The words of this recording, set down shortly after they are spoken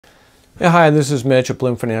Yeah, hi, this is Mitch at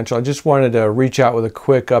Bloom Financial. I just wanted to reach out with a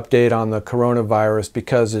quick update on the coronavirus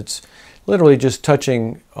because it's literally just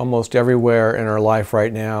touching almost everywhere in our life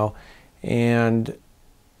right now. And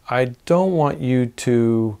I don't want you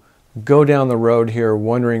to go down the road here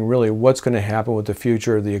wondering really what's going to happen with the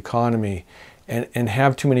future of the economy and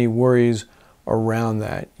have too many worries around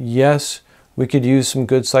that. Yes, we could use some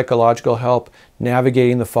good psychological help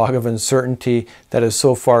navigating the fog of uncertainty that has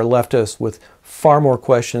so far left us with far more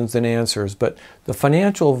questions than answers. But the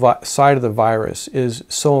financial side of the virus is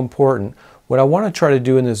so important. What I want to try to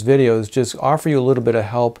do in this video is just offer you a little bit of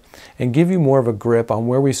help and give you more of a grip on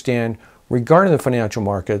where we stand regarding the financial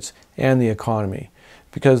markets and the economy.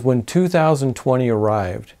 Because when 2020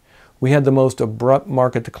 arrived, we had the most abrupt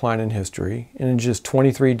market decline in history. And in just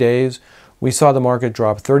 23 days, we saw the market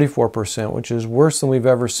drop 34%, which is worse than we've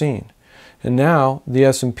ever seen. And now the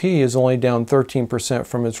S&P is only down 13%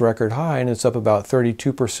 from its record high, and it's up about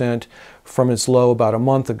 32% from its low about a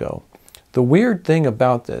month ago. The weird thing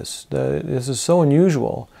about this is so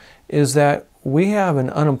unusual, is that we have an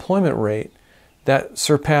unemployment rate that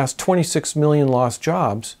surpassed 26 million lost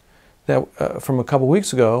jobs from a couple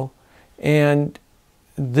weeks ago, and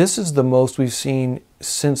this is the most we've seen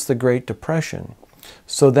since the Great Depression.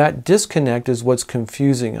 So that disconnect is what's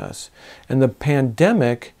confusing us. And the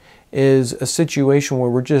pandemic is a situation where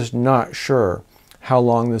we're just not sure how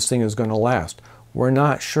long this thing is going to last. We're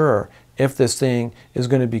not sure if this thing is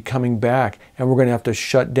going to be coming back and we're going to have to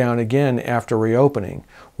shut down again after reopening.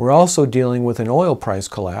 We're also dealing with an oil price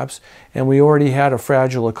collapse, and we already had a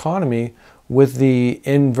fragile economy with the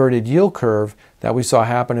inverted yield curve that we saw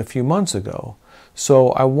happen a few months ago. So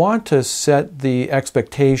I want to set the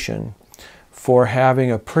expectation for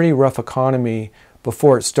having a pretty rough economy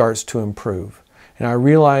before it starts to improve. And I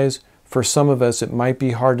realize for some of us it might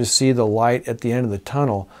be hard to see the light at the end of the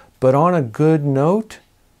tunnel, but on a good note,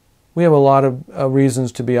 we have a lot of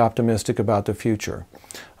reasons to be optimistic about the future.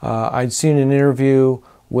 I'd seen an interview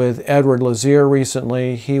with Edward Lazier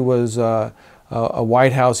recently. He was a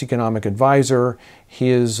White House economic advisor. He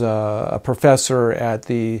is a professor at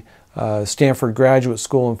the Stanford Graduate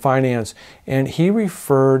School in Finance, and he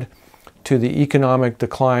referred to the economic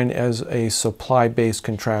decline as a supply-based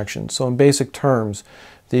contraction. So in basic terms,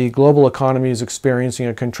 the global economy is experiencing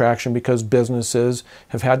a contraction because businesses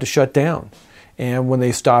have had to shut down. And when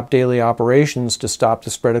they stop daily operations to stop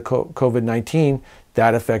the spread of COVID-19,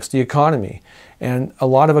 that affects the economy. And a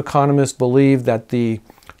lot of economists believe that the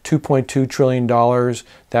 $2.2 trillion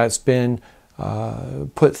that's been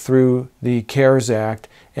put through the CARES Act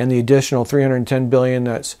and the additional $310 billion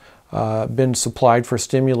that's been supplied for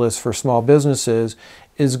stimulus for small businesses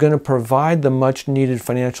is going to provide the much needed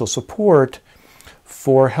financial support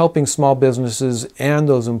for helping small businesses and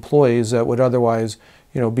those employees that would otherwise,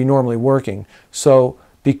 be normally working. So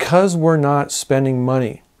because we're not spending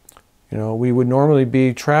money, we would normally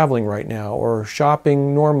be traveling right now or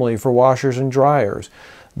shopping normally for washers and dryers.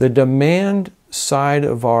 The demand side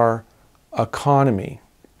of our economy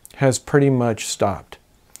has pretty much stopped.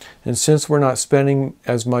 And since we're not spending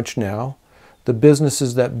as much now, the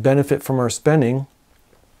businesses that benefit from our spending,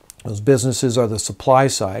 those businesses are the supply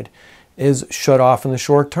side, is shut off in the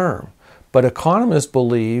short term. But economists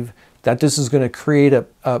believe that this is going to create a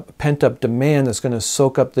pent-up demand that's going to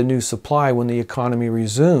soak up the new supply when the economy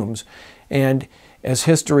resumes. And as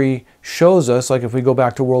history shows us, like if we go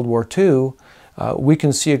back to World War II, we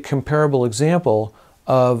can see a comparable example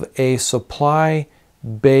of a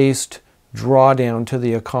supply-based drawdown to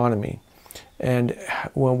the economy. And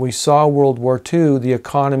when we saw World War II, the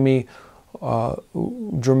economy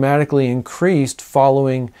dramatically increased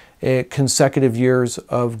following consecutive years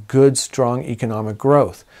of good, strong economic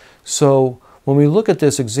growth. So when we look at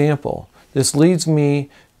this example, this leads me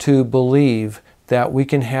to believe that we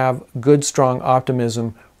can have good, strong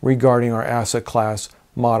optimism regarding our asset class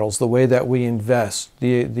models, the way that we invest,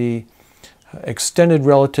 the extended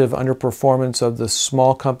relative underperformance of the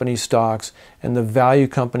small company stocks and the value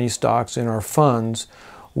company stocks in our funds.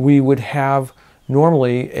 We would have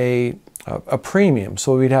normally a premium,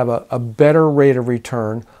 so we'd have a better rate of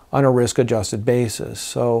return on a risk-adjusted basis.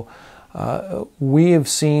 So we have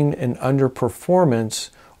seen an underperformance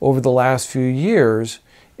over the last few years,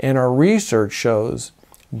 and our research shows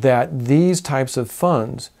that these types of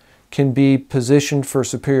funds can be positioned for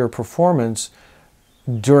superior performance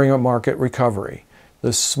during a market recovery.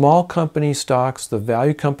 The small company stocks, the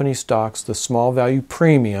value company stocks, the small value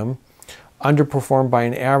premium underperformed by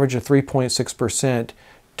an average of 3.6%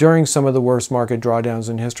 during some of the worst market drawdowns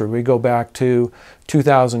in history. We go back to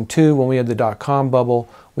 2002 when we had the dot-com bubble.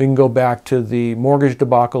 We can go back to the mortgage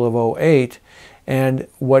debacle of '08. And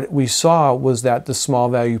what we saw was that the small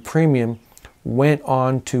value premium went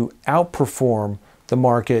on to outperform the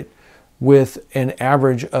market with an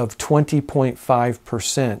average of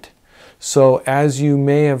 20.5%. So as you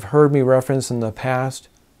may have heard me reference in the past,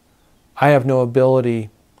 I have no ability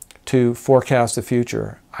to forecast the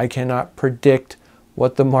future. I cannot predict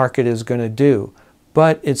what the market is going to do,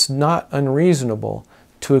 but it's not unreasonable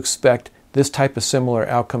to expect this type of similar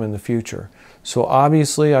outcome in the future. So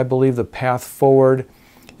obviously, I believe the path forward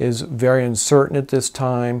is very uncertain at this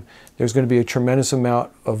time. There's going to be a tremendous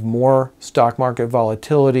amount of more stock market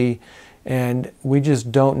volatility, and we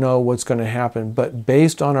just don't know what's going to happen. But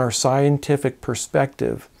based on our scientific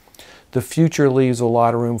perspective, the future leaves a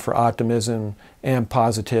lot of room for optimism and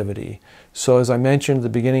positivity. So as I mentioned at the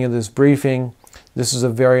beginning of this briefing, this is a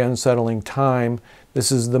very unsettling time.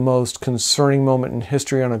 This is the most concerning moment in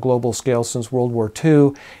history on a global scale since World War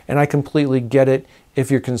II, and I completely get it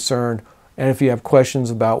if you're concerned and if you have questions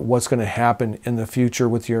about what's going to happen in the future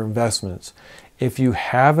with your investments. If you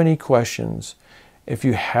have any questions, if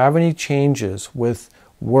you have any changes with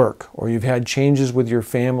work, or you've had changes with your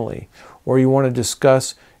family, or you want to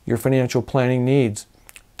discuss your financial planning needs,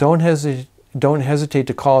 don't hesitate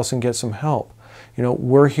to call us and get some help. You know,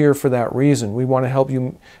 we're here for that reason. We want to help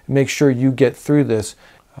you make sure you get through this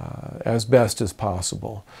as best as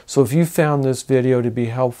possible. So if you found this video to be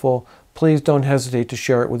helpful, please don't hesitate to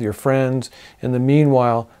share it with your friends. In the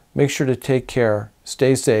meanwhile, make sure to take care,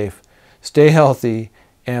 stay safe, stay healthy,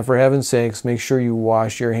 and for heaven's sakes, make sure you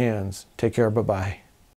wash your hands. Take care. Bye-bye.